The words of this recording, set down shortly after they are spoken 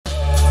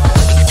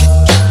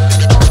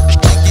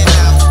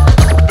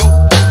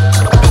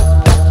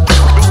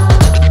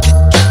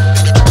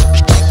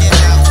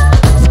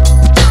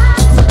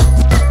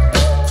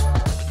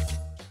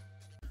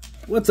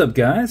What's up,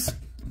 guys?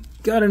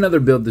 Got another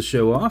build to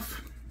show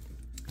off.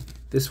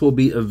 This will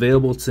be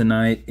available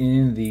tonight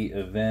in the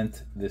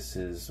event. This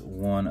is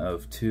one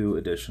of two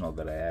additional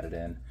that I added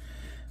in.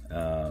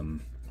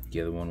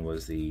 The other one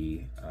was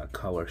the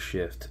color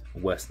shift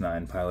West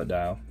 9 pilot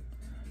dial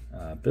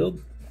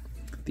build.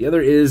 The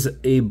other is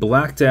a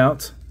blacked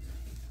out.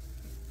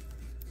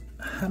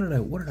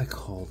 What did I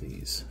call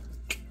these?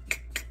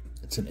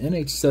 It's an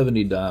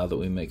NH70 dial that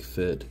we make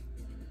fit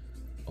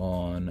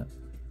on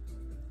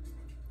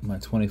my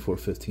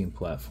 2415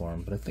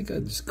 platform, but I think I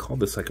just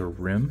called this like a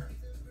Rim.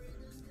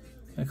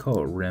 I call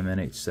it Rim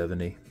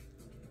NH70. I'm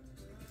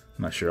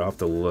not sure, I'll have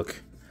to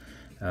look.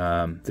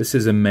 This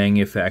is a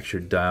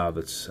manufactured dial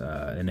that's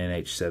an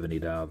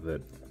NH70 dial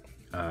that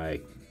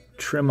I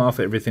trim off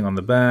everything on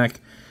the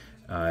back,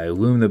 I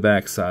lume the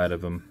back side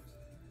of them,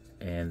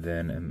 and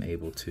then I'm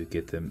able to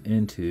get them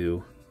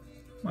into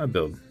my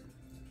build.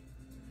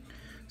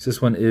 So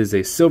this one is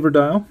a silver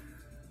dial.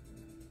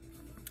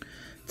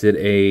 Did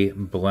a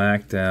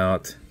blacked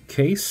out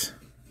case,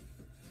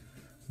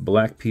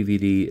 black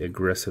PVD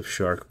aggressive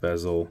shark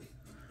bezel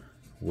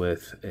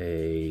with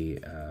a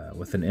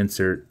with an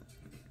insert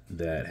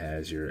that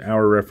has your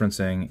hour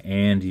referencing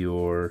and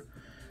your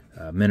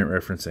minute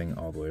referencing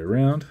all the way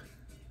around.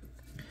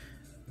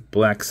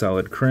 Black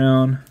solid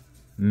crown,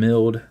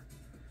 milled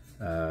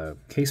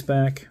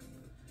caseback,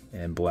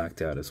 and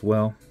blacked out as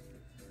well.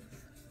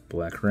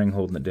 Black ring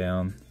holding it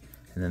down,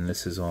 and then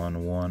this is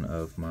on one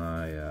of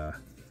my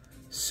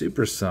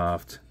super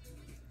soft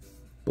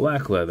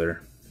black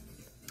leather.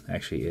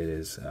 Actually, it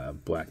is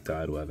black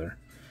dyed leather.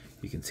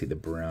 You can see the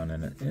brown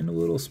in it in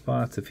little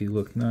spots if you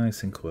look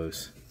nice and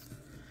close.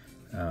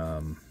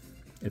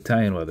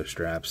 Italian leather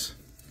straps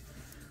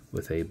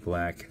with a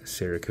black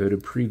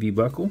cerakoted preview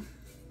buckle.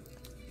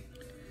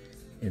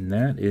 And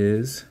that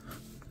is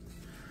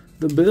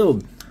the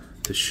build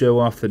to show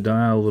off the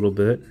dial a little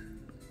bit.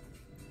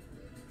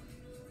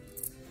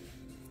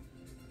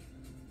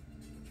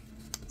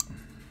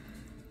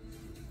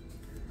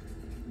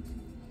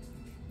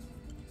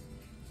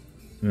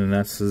 And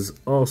this is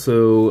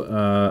also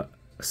a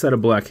set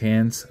of black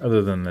hands,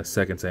 other than the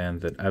second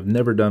hand that I've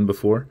never done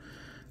before.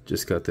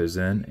 Just got those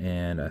in,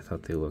 and I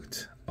thought they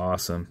looked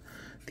awesome.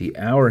 The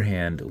hour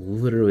hand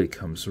literally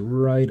comes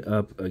right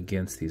up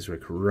against these,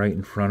 like right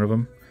in front of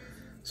them.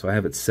 So I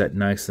have it set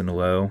nice and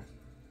low,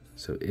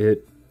 so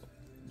it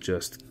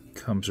just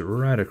comes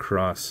right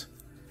across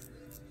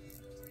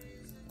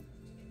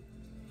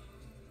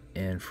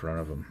in front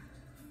of them.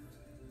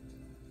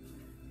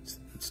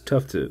 It's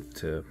tough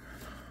to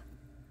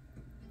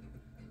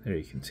there,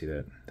 you can see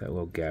that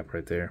little gap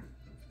right there.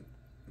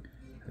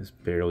 There's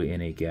barely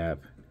any gap.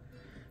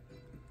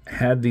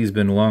 Had these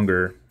been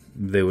longer,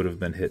 they would have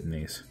been hitting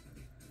these.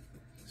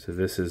 So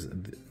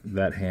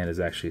that hand is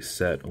actually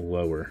set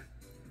lower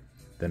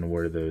than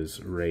where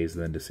those raised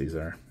indices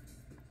are.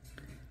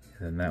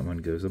 And then that one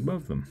goes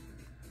above them.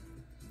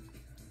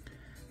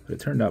 But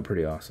it turned out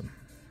pretty awesome.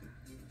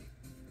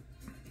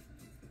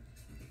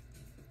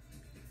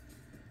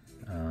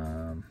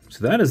 So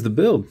that is the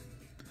build.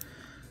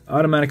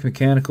 Automatic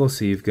mechanical,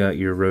 so you've got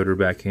your rotor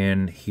back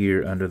in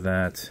here under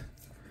that.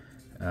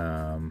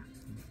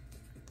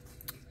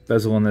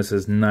 Bezel on this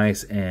is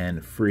nice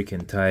and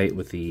freaking tight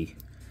with the,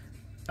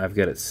 I've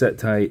got it set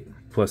tight,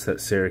 plus that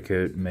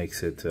cerakote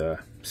makes it,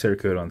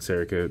 cerakote on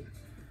cerakote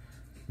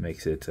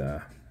makes it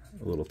a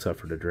little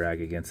tougher to drag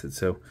against it.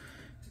 So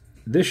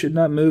this should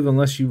not move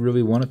unless you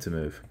really want it to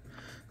move.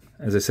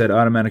 As I said,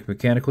 automatic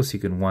mechanical, so you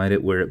can wind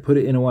it where it, put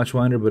it in a watch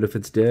winder, but if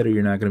it's dead or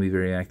you're not going to be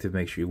very active,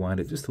 make sure you wind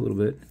it just a little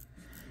bit.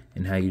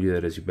 And how you do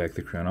that is you back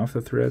the crown off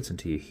the threads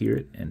until you hear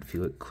it and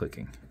feel it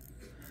clicking.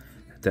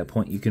 At that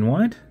point you can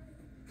wind,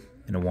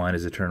 and a wind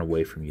is a turn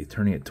away from you.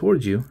 Turning it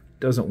towards you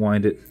doesn't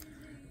wind it,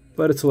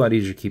 but it's a lot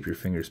easier to keep your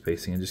finger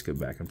spacing and just go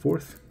back and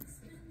forth.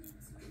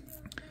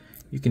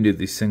 You can do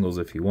these singles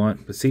if you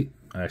want, but see,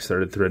 I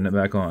started threading it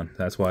back on.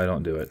 That's why I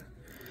don't do it.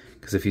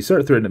 Because if you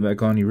start threading it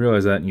back on, you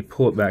realize that, and you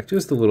pull it back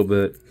just a little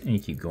bit, and you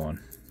keep going.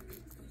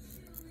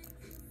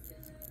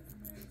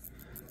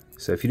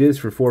 So if you do this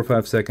for 4 or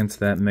 5 seconds,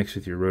 that mixed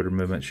with your rotor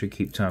movement should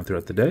keep time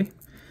throughout the day,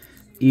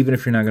 even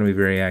if you're not going to be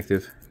very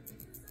active.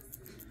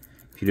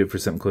 If you do it for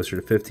something closer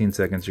to 15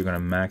 seconds, you're going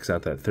to max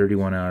out that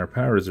 31-hour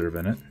power reserve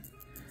in it.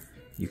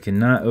 You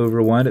cannot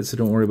overwind it, so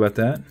don't worry about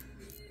that.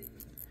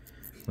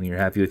 When you're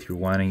happy with your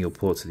winding, you'll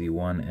pull it to the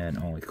one and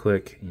only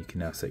click, and you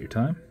can now set your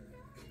time.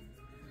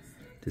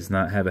 It does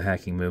not have a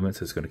hacking movement,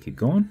 so it's going to keep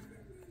going.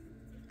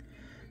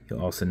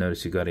 You'll also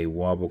notice you've got a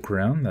wobble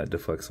crown that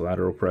deflects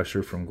lateral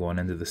pressure from going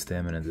into the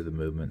stem and into the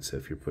movement. So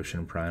if you're pushing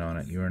and prying on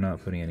it, you are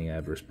not putting any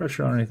adverse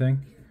pressure on anything.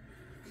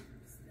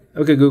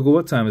 Okay, Google,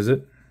 what time is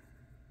it?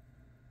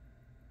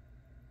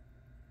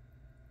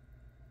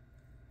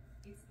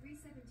 It's 3:17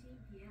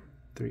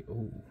 p.m.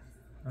 Oh,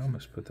 I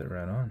almost put that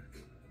right on.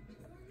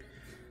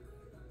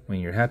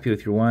 When you're happy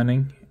with your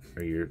winding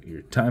or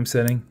your time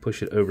setting,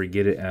 push it over,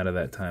 get it out of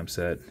that time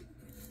set,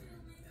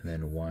 and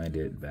then wind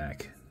it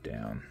back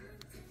down.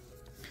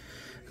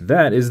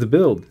 That is the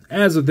build.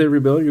 As with every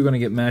build, you're going to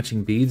get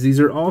matching beads. These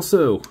are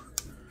also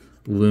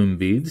lume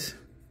beads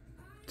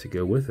to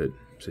go with it.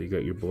 So you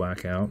got your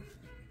black out,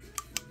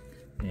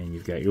 and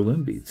you've got your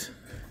lume beads.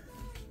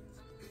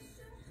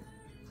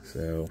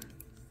 So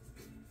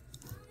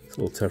it's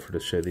a little tougher to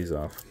show these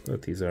off,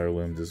 but these are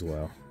lumed as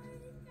well.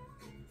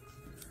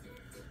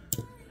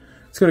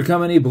 It's going to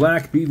come in a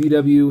black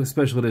BVW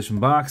special edition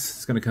box.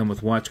 It's going to come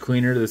with watch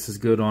cleaner. This is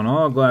good on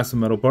all glass and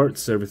metal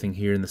parts. Everything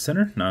here in the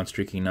center,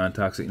 non-streaking,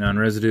 non-toxic,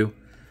 non-residue.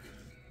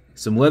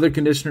 Some leather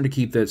conditioner to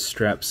keep that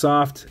strap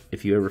soft.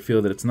 If you ever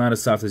feel that it's not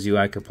as soft as you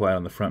like, apply it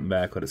on the front and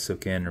back, let it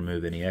soak in,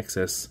 remove any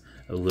excess.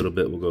 A little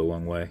bit will go a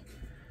long way.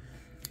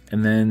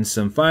 And then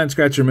some fine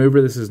scratch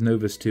remover. This is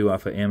Novus 2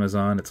 off of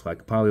Amazon. It's like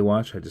a poly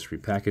watch. I just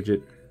repackage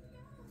it.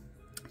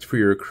 It's for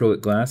your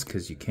acrylic glass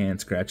because you can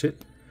scratch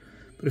it.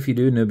 But if you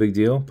do, no big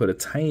deal. Put a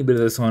tiny bit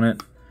of this on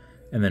it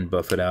and then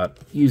buff it out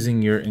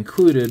using your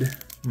included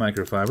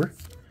microfiber.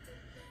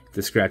 If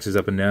the scratches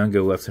up and down,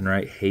 go left and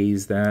right,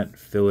 haze that,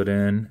 fill it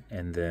in,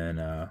 and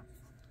then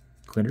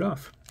clean it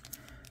off.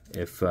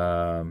 If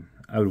I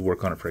would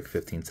work on it for like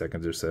 15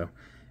 seconds or so.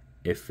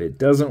 If it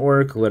doesn't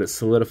work, let it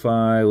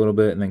solidify a little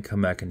bit and then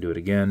come back and do it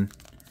again.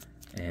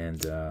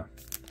 And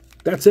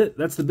that's it.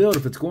 That's the build.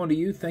 If it's going to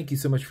you, thank you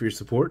so much for your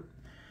support.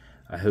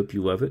 I hope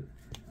you love it.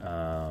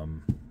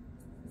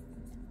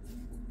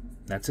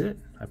 That's it.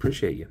 I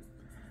appreciate you.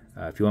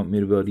 If you want me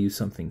to be able to use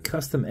something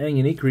custom and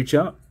unique, reach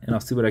out and I'll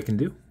see what I can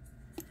do.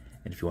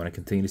 And if you want to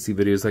continue to see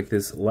videos like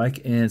this,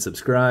 like and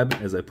subscribe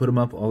as I put them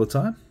up all the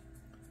time.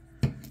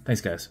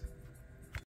 Thanks, guys.